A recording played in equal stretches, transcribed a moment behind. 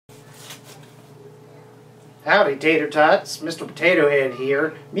Howdy, Tater Tots. Mr. Potato Head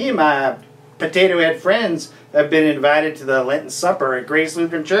here. Me and my Potato Head friends have been invited to the Lenten Supper at Grace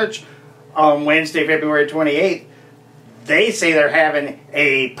Lutheran Church on Wednesday, February 28th. They say they're having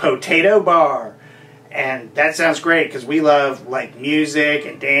a potato bar. And that sounds great because we love like music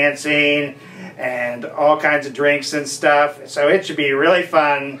and dancing and all kinds of drinks and stuff. So it should be really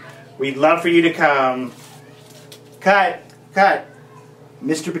fun. We'd love for you to come. Cut.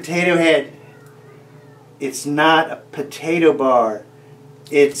 Mr. Potato Head. It's not a potato bar.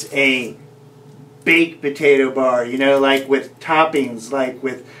 It's a baked potato bar, you know, like with toppings, like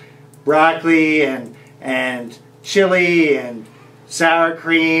with broccoli and chili and sour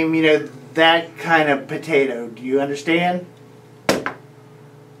cream, you know, that kind of potato. Do you understand?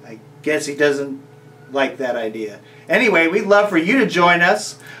 I guess he doesn't like that idea. Anyway, we'd love for you to join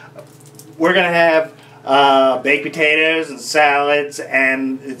us. We're going to have baked potatoes and salads,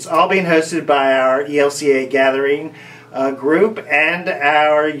 and it's all being hosted by our ELCA gathering group and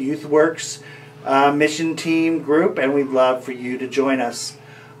our YouthWorks mission team group, and we'd love for you to join us.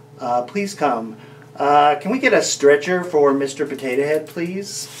 Please come. Can we get a stretcher for Mr. Potato Head,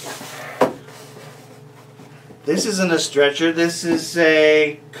 please? This isn't a stretcher, this is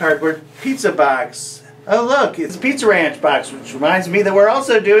a cardboard pizza box. Oh look, it's a Pizza Ranch box, which reminds me that we're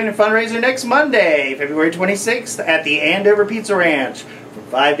also doing a fundraiser next Monday, February 26th at the Andover Pizza Ranch from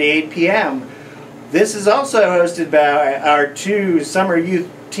 5 to 8 p.m. This is also hosted by our two summer youth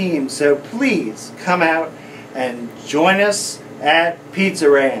teams, so please come out and join us at Pizza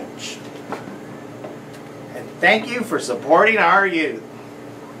Ranch. And thank you for supporting our youth.